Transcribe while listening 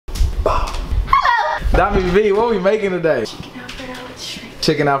Dami V, what we making today?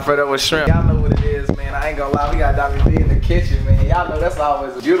 Chicken Alfredo with shrimp. Y'all know what it is, man. I ain't gonna lie, we got Dami V in the kitchen, man. Y'all know that's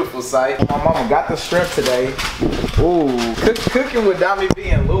always a beautiful sight. My mama got the shrimp today. Ooh, cooking with Dami V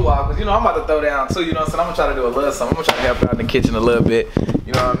and b.lou, cause you know I'm about to throw down too. You know what I'm saying? I'm gonna try to do a little something. I'm gonna try to help out in the kitchen a little bit.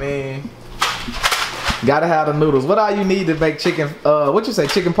 You know what I mean? Gotta have the noodles. What all you need to make chicken? What you say?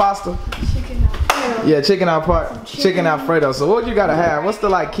 Chicken pasta? Chicken Alfredo. Yeah, chicken Alfredo. So what you gotta have? What's the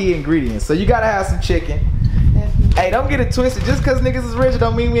like key ingredients? So you gotta have some chicken. Hey, don't get it twisted. Just cause niggas is rich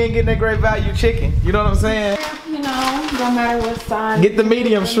don't mean we ain't getting that great value chicken. You know what I'm saying? You know, no matter what size. Get the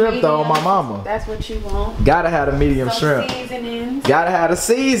medium shrimp though, my mama. That's what you want. Gotta have the medium shrimp. Seasonings. Gotta have the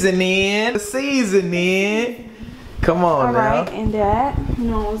seasoning. The seasoning. Come on now. Alright, and that. You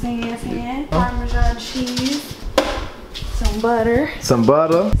know what I'm saying? Parmesan cheese. Some butter. Some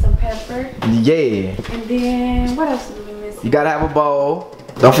butter. Some pepper. Yeah. And then, what else do we miss? You gotta have a bowl.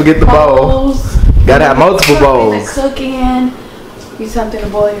 Don't forget the bowls. bowl. Gotta have multiple bowls. To cook in. Use something to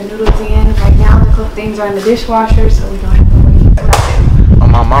boil your noodles in. Right now, the cook things are in the dishwasher, so we don't have to wait. Oh,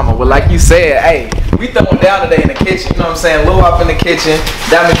 my mama. Well, like you said, hey, we throwing down today in the kitchen. You know what I'm saying? Lou up in the kitchen.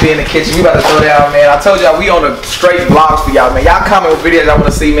 Dami V in the kitchen. We about to throw down, man. I told y'all we on a straight vlogs for y'all, man. Y'all comment with videos y'all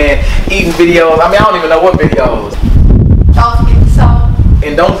want to see, man. Eating videos. I mean, I don't even know what videos. Don't forget the salt.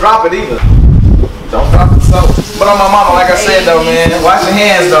 And don't drop it either. Don't drop the soap. But on my mama, like I said though, man, wash your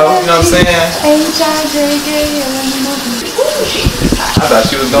hands though. You know what I'm saying? I thought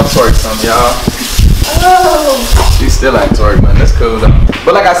she was gonna twerk something, y'all. Oh. She still ain't twerk, man. That's cool though.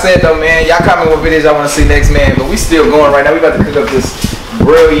 But like I said though, man, y'all comment what videos y'all want to see next, man. But we still going right now. We about to cook up this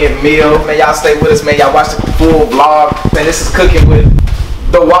brilliant meal. Man, y'all stay with us, man. Y'all watch the full vlog. Man, this is cooking with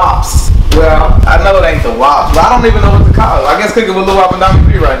the Wops. Well, I know it ain't the Wops, but I don't even know what to call it. I guess cooking with Lou Wop and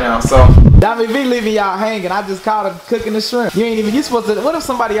Dami V right now, so. Dami V leaving y'all hanging. I just called her cooking the shrimp. You supposed to, what if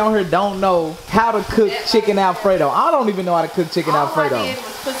somebody on here don't know how to cook chicken Alfredo? I don't even know how to cook chicken Alfredo. All I did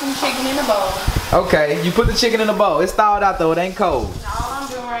was put some chicken in a bowl. Okay, you put the chicken in a bowl. It's thawed out though, it ain't cold. All I'm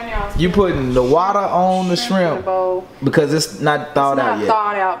doing right now is you putting the water on the shrimp in a bowl. because it's not thawed out yet. It's not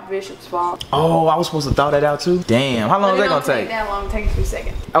thawed out, Bishop's fault. Oh, I was supposed to thaw that out too? Damn, how long is that gonna take? That long, take 3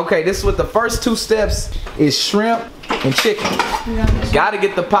 seconds. Okay, this is what the first 2 steps is shrimp and chicken. Gotta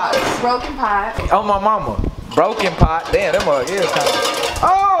get the pot. Broken pot. Oh my mama. Broken pot. Damn, that mug is kind of.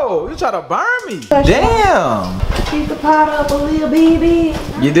 Oh, you try to burn me. Damn. Keep the pot up a little, baby.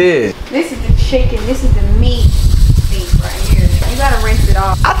 You did. This is the chicken. This is the meat right here. You gotta rinse it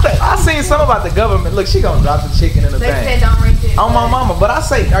off. I seen something about the government. Look, she gonna drop the chicken in the thing. They said don't rinse it. On my mama, but I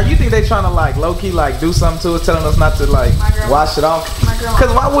say, are you think they trying to like low key like do something to it, telling us not to like wash it off?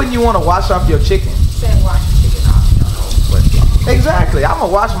 Cause why wouldn't you want to wash off your chicken? Said wash the chicken off. You don't know what. Exactly. I'm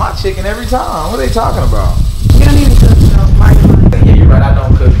gonna wash my chicken every time. What are they talking about? You don't even cook though. Yeah, you're right. I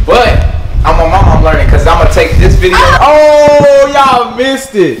don't cook, but I'm a mama. I'm learning because I'm gonna take this video. Oh, y'all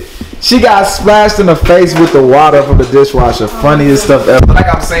missed it. She got splashed in the face with the water from the dishwasher. Funniest stuff ever.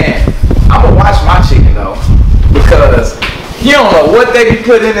 Like I'm saying, I'm gonna wash my chicken though because you don't know what they be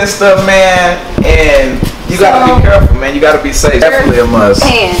putting in this stuff, man, and you gotta be careful, man. You gotta be safe. Definitely a must.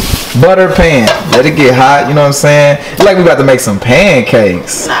 Pan. Butter pan. Let it get hot. You know what I'm saying? It's like we about to make some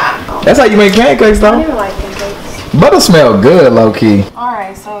pancakes. Nah. That's how you make pancakes, though. I don't like pancakes. Butter smell good, low key.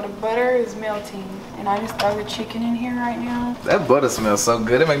 Alright, so the butter is melting. And I just throw the chicken in here right now. That butter smells so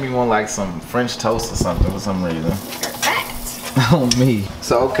good. It make me want like some French toast or something for some reason. Oh me.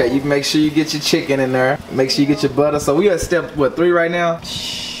 So okay, you make sure you get your chicken in there. Make sure you get your butter. So we at step what 3 right now?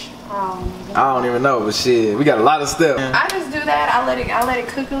 I don't even know, but shit, we got a lot of steps. I just do that. I let it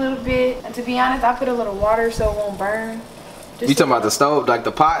cook a little bit. And to be honest, I put a little water so it won't burn. You talking about the stove, like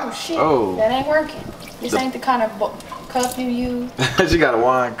the pot? Oh shit. Oh. That ain't working. This ain't the kind of cup you use. She got a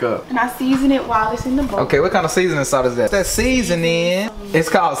wine cup. And I season it while it's in the bowl. Okay, what kind of seasoning salt is that? That seasoning. It's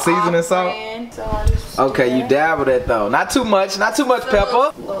called seasoning salt. So I just okay, you dabble that though. Not too much pepper.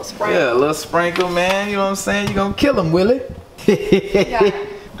 A little sprinkle. Yeah, a little sprinkle, man. You know what I'm saying? You gonna kill him, Willie. Got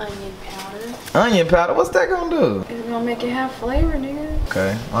onion powder. Onion powder? What's that gonna do? It's gonna make it have flavor, nigga.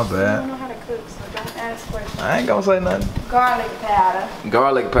 Okay, my I don't bad. know how to cook, so don't ask questions. I ain't gonna say nothing. Garlic powder.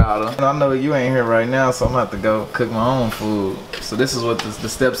 Garlic powder. I know you ain't here right now, so I'm gonna have to go cook my own food. So this is what the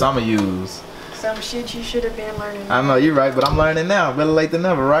steps I'm gonna use. Some shit you should have been learning. I know you're right, but I'm learning now. Better late than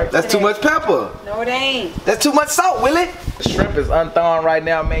never, right? That's too much pepper. No, it ain't. That's too much salt, Willie. The shrimp is unthawing right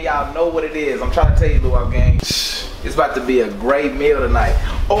now, man. Y'all know what it is. I'm trying to tell you, Lou gang. It's about to be a great meal tonight.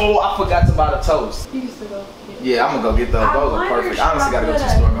 Oh, I forgot to buy the toast. You used to go. Yeah, I'm gonna go get those. Those are perfect. I honestly gotta go to the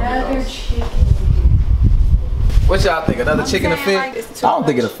store and go get those. What y'all think? Another chicken to fit? Like, I don't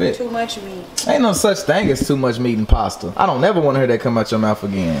think it'll fit. Too much meat. Ain't no such thing as too much meat in pasta. I don't never want to hear that come out your mouth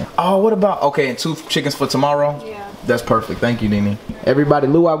again. Oh, what about, okay, and 2 chickens for tomorrow? Yeah. That's perfect. Thank you, Nene. Everybody,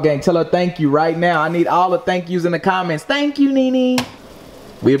 Luau gang, tell her thank you right now. I need all the thank yous in the comments. Thank you, Nene.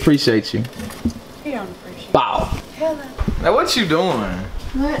 We appreciate you. You don't appreciate. Bow. Hello. Now, what you doing?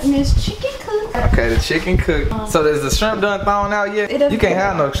 What? Miss Chicken Cook. Okay, the chicken cooked. So is the shrimp done thawing out yet? You can't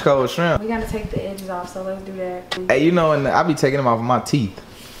have no cold shrimp. We gotta take the edges off, so let's do that. Hey, you know, and I be taking them off of my teeth.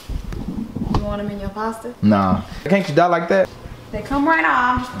 You want them in your pasta? Nah. Can't you die like that? They come right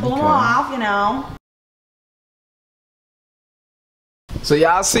off. Just pull them off, you know. So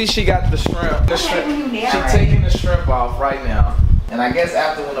y'all see she got the shrimp. She taking the shrimp off right now. And I guess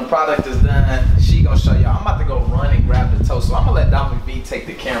after when the product is done, she gonna show y'all. I'm about to go run and grab the toast. So I'm gonna let Dominic V take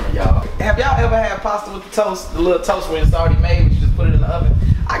the camera, y'all. Have y'all ever had pasta with the toast? The little toast when it's already made, but you just put it in the oven?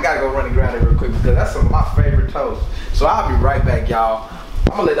 I gotta go run and grab it real quick because that's some of my favorite toast. So I'll be right back, y'all.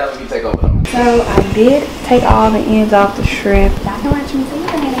 I'm gonna let Dominic V take over though. So I did take all the ends off the shrimp. Y'all can watch me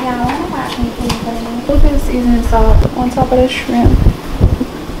season it, y'all. Watch me season it. A little bit of seasoning salt on top of the shrimp.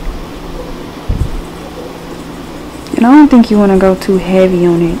 And I don't think you want to go too heavy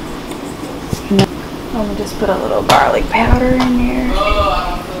on it. No. I'm gonna just put a little garlic powder in there. Oh, I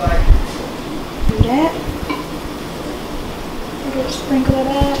don't feel like Do that. A little sprinkle of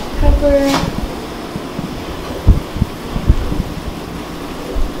that pepper.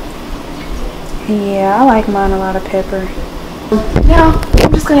 Yeah, I like mine a lot of pepper. Now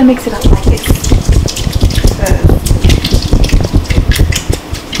I'm just gonna mix it up like this.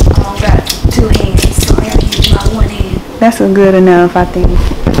 I don't got 2 hands, so I gotta use my 1 hand. That's good enough, I think.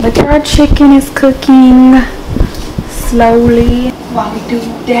 Look, our chicken is cooking slowly while we do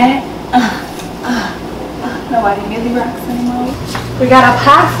that. Nobody really rocks anymore. We got a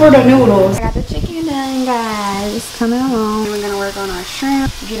pot for the noodles. I got the chicken done, guys. It's coming along. We're gonna work on our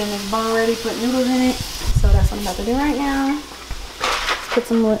shrimp, getting this bowl ready, put noodles in it. So that's what I'm about to do right now. Put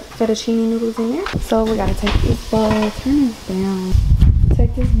some fettuccine noodles in there. So we gotta take this bowl, turn this down.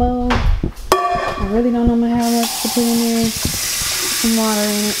 Take this bowl. I really don't know how much to put in there. Put some water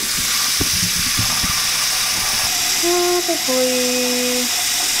in it. Probably.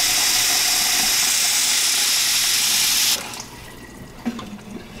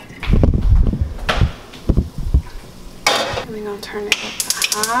 We're gonna turn it up to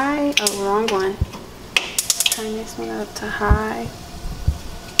high. Oh, wrong one. Turn this one up to high.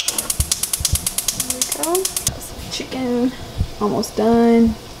 There we go. Some chicken. Almost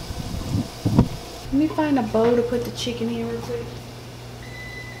done. Let me find a bowl to put the chicken in real quick.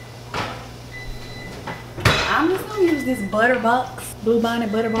 I'm just gonna use this butter box, Blue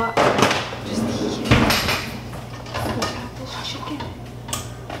Bonnet butter box. Just this chicken.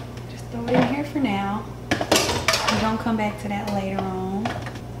 Just throw it in here for now. We're gonna come back to that later on.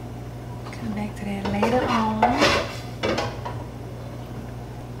 Come back to that later on.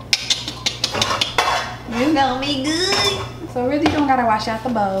 It's gonna be good. So really you don't gotta wash out the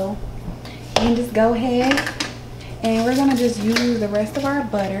bowl. And just go ahead and we're gonna just use the rest of our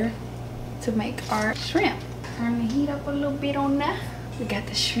butter to make our shrimp. Turn the heat up a little bit on that. We got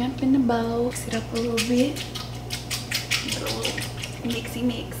the shrimp in the bowl. Mix it up a little bit. A little mixy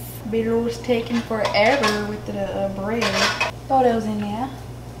mix. b.lou's taking forever with the bread. Throw those in there.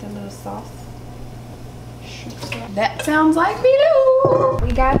 The little sauce. That sounds like b.lou.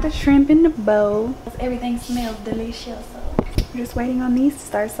 We got the shrimp in the bowl. Everything smells delicious. We're just waiting on these to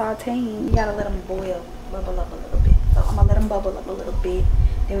start sauteing. You gotta let them boil, bubble up a little bit. So I'm gonna let them bubble up a little bit.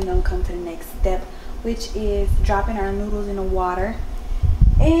 Then we're gonna come to the next step, which is dropping our noodles in the water.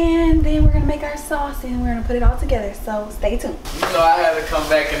 And then we're gonna make our sauce and we're gonna put it all together. So stay tuned. You know I had to come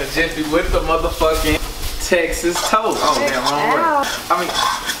back in a jiffy with the motherfucking Texas toast. Oh damn, wrong word. I mean,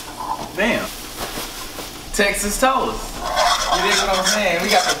 damn. Texas toast. You dig what I'm saying? We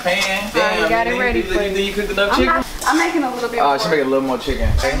got the pan. Damn, we got it ready for you. You cooked enough chicken? I'm making a little bit more. Oh, she making a little more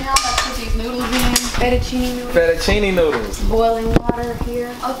chicken. Okay. Now I'm gonna put these noodles in. Fettuccine noodles. Fettuccine noodles. Boiling water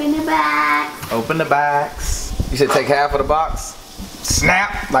here. Open the box. Open the box. You should take half of the box.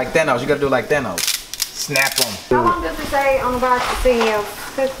 Snap like Thanos. You gotta do it like Thanos. Snap them. How long does it say on the box to see you?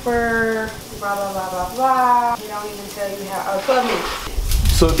 Cook for blah blah blah blah blah. We don't even tell you how. 12 minutes.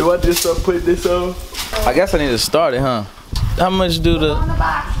 So do I just start putting this on? I guess I need to start it, huh? How much do the on the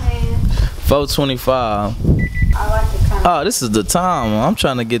box, man? $4.25. I like the time. Oh, this is the time. I'm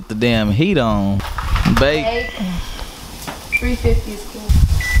trying to get the damn heat on. Bake. 350 is cool.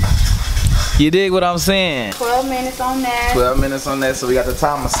 You dig what I'm saying? 12 minutes on that. 12 minutes on that, so we got the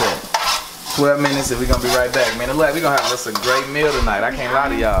timer set. 12 minutes and we're gonna be right back, man. Look, we're gonna have us a great meal tonight. I can't lie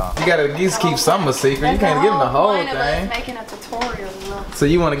to y'all. You gotta at least keep some a secret. You can't give them the whole thing. Making a tutorial. So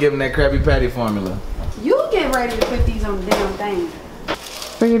you wanna give them that Krabby Patty formula? You get ready to put these on the damn thing.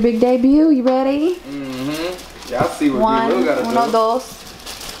 For your big debut, you ready? Mm-hmm. Y'all see what b.lou gotta do. 1, 2,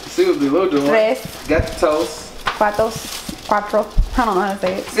 See what b.lou doing. 3. Got the toast. 4. I don't know how to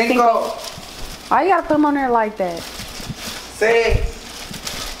say it. 5. Why you gotta put them on there like that? 6.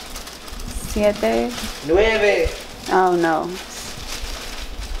 7. 9. Oh no.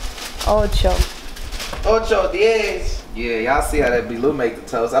 8. 10. Yeah, y'all see how that b.lou make the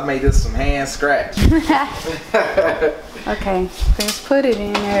toast. I made this from hand scratch. Okay, just put it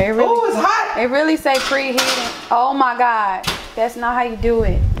in there. Oh, it's hot. It really say preheating. Oh my God, that's not how you do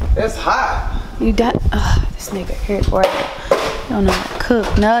it. It's hot. You done? This nigga here, boy. You don't know how to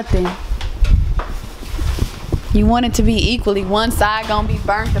cook nothing. You want it to be equally. One side gonna be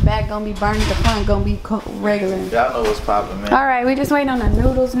burnt, the back gonna be burnt, the front gonna be regular. Y'all know what's poppin', man. All right, we just waiting on the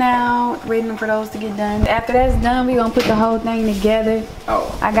noodles now. Waiting for those to get done. After that's done, we gonna put the whole thing together.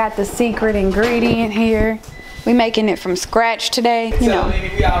 Oh. I got the secret ingredient here. We making it from scratch today. You know. Tell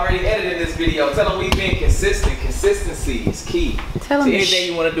them we already edited this video. Tell them we being consistent. Consistency is key. Tell them anything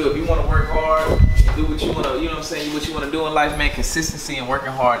you want to do. If you want to work hard and do what you want to, you know what I'm saying, what you want to do in life, man, consistency and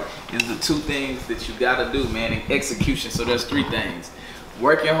working hard is the 2 things that you got to do, man, and execution. So there's 3 things.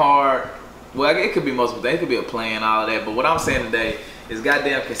 Working hard. Well, it could be multiple things. It could be a plan, all of that. But what I'm saying today is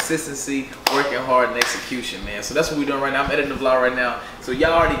goddamn consistency, working hard, and execution, man. So that's what we're doing right now. I'm editing the vlog right now. So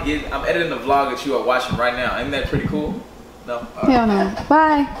y'all already get, I'm editing the vlog that you are watching right now. Isn't that pretty cool? No? Hell no.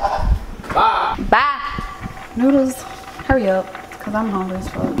 Bye. Bye. Bye. Noodles, hurry up, because I'm hungry as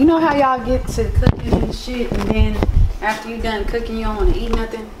fuck. You know how y'all get to cooking and shit, and then after you done cooking, you don't want to eat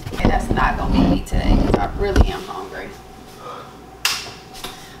nothing? Yeah, that's not going to be me today, because I really am hungry.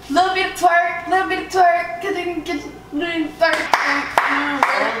 Little bit of twerk, because they didn't get little twerk.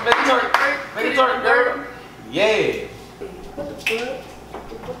 Make it twerk, girl. Yeah.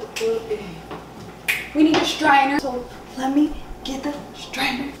 We need a strainer, so let me get the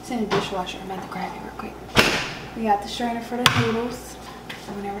strainer. It's in the dishwasher. I'm about to grab it real quick. We got the strainer for the noodles.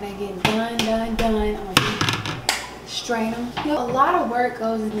 So whenever they get done, I'm gonna strain them. You know, a lot of work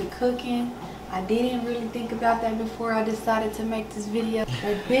goes into cooking. I didn't really think about that before I decided to make this video.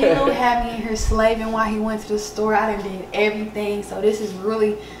 But b.lou had me in here slaving while he went to the store. I done did everything. So this is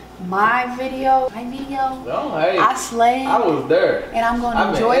really my video. Oh, hey. I slaved. I was there. And I'm going to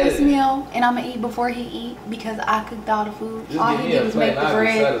enjoy this meal. And I'm going to eat before he eat because I cooked all the food. Just all he did was make the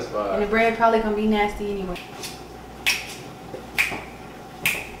bread. And the bread probably going to be nasty anyway.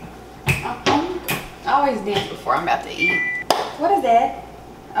 I always dance before I'm about to eat. What is that?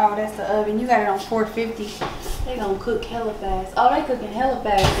 Oh, that's the oven. You got it on 450. They gonna cook hella fast. Oh, they cooking hella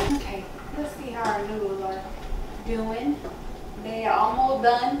fast. Okay, let's see how our noodles are doing. They are almost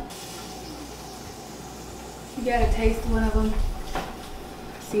done. You gotta taste one of them.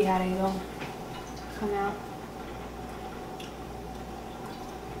 See how they go. Come out.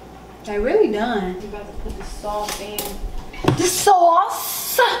 They really done. You about to put the sauce in. The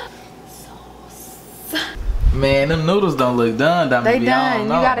sauce. Man, them noodles don't look done. They done. You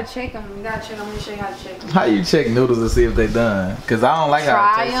gotta check them. You gotta check them. Let me show you how to check them. How you check noodles to see if they done? Cause I don't like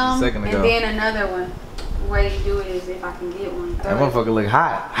how it tasted a second ago. And then another one. The way you do it is if I can get one. That motherfucker look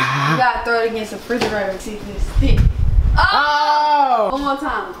hot. You gotta throw it against the refrigerator to see if it's thick. Oh! One more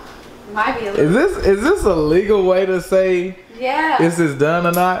time. Might be a little. Is this a legal way to say? Yeah. Is this done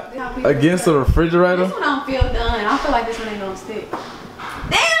or not? Against the refrigerator? This one don't feel done. I feel like this one ain't gonna stick.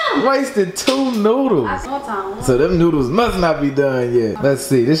 Damn! Wasted 2 noodles. So them noodles must not be done yet. Let's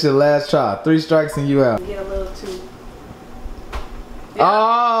see. This your last try. 3 strikes and you out. Get a little too. Yeah.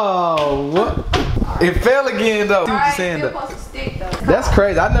 Oh, what? Right. It fell again though. Right, still supposed to stick though. That's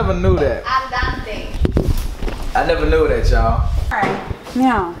crazy. I never knew that. I never knew that, y'all. Alright,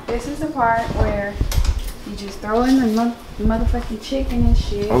 now this is the part where you just throw in the motherfucking chicken and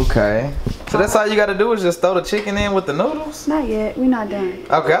shit. Okay. So that's all you gotta do is just throw the chicken in with the noodles? Not yet. We're not done.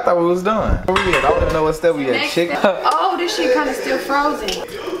 Okay, I thought we was done. Where we at? I don't even know what step we at. Chicken. Oh, this shit kind of still frozen.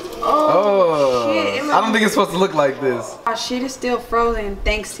 Oh, shit. I don't think it's supposed to look like this. Our shit is still frozen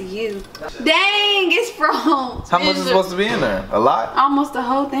thanks to you. Dang, it's frozen. How much is supposed to be in there? A lot? Almost the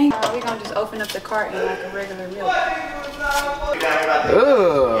whole thing. We're gonna just open up the carton like a regular milk.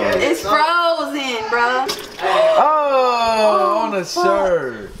 Ugh. It's frozen, bro. Oh, on the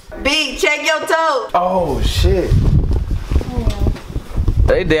shirt. Big, check your toes. Oh, shit. Oh.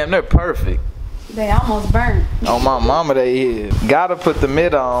 They damn near perfect. They almost burnt. On my mama, they is. Gotta put the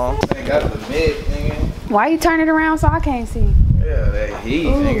mid on. Ain't got the mid, nigga. Why you turn it around so I can't see? Yeah, that heat,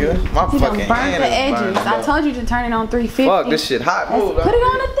 nigga. My you fucking burnt hand the is edges. burned I up. told you to turn it on 350. Fuck, this shit hot. Move, Put it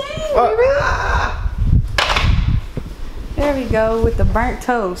on the thing. Fuck. Ah. There we go with the burnt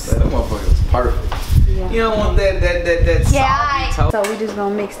toast. That motherfucker is perfect. Yeah. You don't want that soggy toast. So we just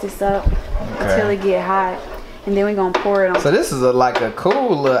gonna mix this up until it get hot, and then we gonna pour it on. So this is like a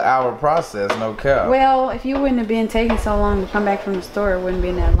cool little hour process, no cap. Well, if you wouldn't have been taking so long to come back from the store, it wouldn't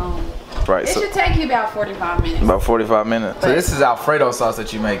been that long. Right. It should take you about 45 minutes. About 45 minutes. So this is Alfredo sauce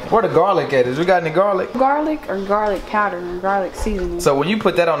that you make. Where the garlic at? Is we got any garlic? Garlic or garlic powder or garlic seasoning. So when you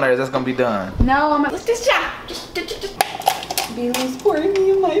put that on there, that's gonna be done. No, I'm gonna let's just chop. b.lou's pouring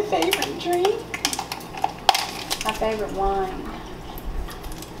me my favorite drink. My favorite wine.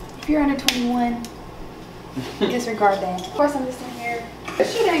 If you're under 21, disregard that. Of course, I'm just in here.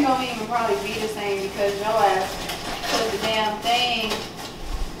 This shit ain't gonna even probably be the same because your ass put the damn thing.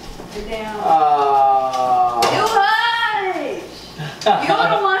 The damn. You hush!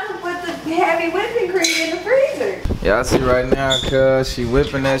 You're the one who put the heavy whipping cream in the freezer. Yeah, I see right now, cuz she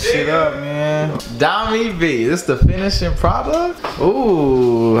whipping that shit up, man. Dami V, this the finishing product?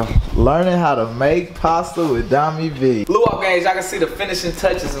 Ooh, learning how to make pasta with Dami V. Blue Wop Games, y'all can see the finishing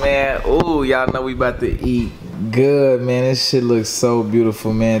touches, man. Ooh, y'all know we about to eat good, man. This shit looks so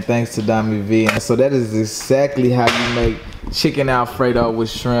beautiful, man. Thanks to Dami V. And so that is exactly how you make chicken Alfredo with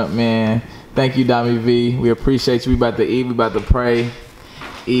shrimp, man. Thank you, Dami V. We appreciate you. We about to eat. We about to pray,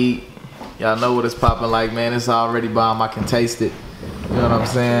 eat. Y'all know what it's popping like, man. It's already bomb. I can taste it. You know what I'm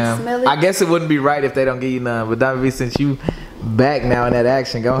saying? Smell it. I guess it wouldn't be right if they don't give you none. But Dami V, since you back now in that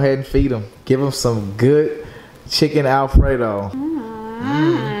action, go ahead and feed them. Give them some good chicken Alfredo.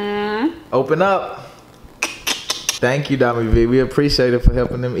 Open up. Thank you, Dami V. We appreciate it for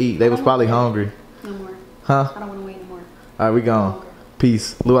helping them eat. They was probably hungry. No more. Huh? I don't want to wait anymore. All right, we gone.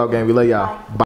 Peace. Blue Wop Gang, we love y'all. Bye.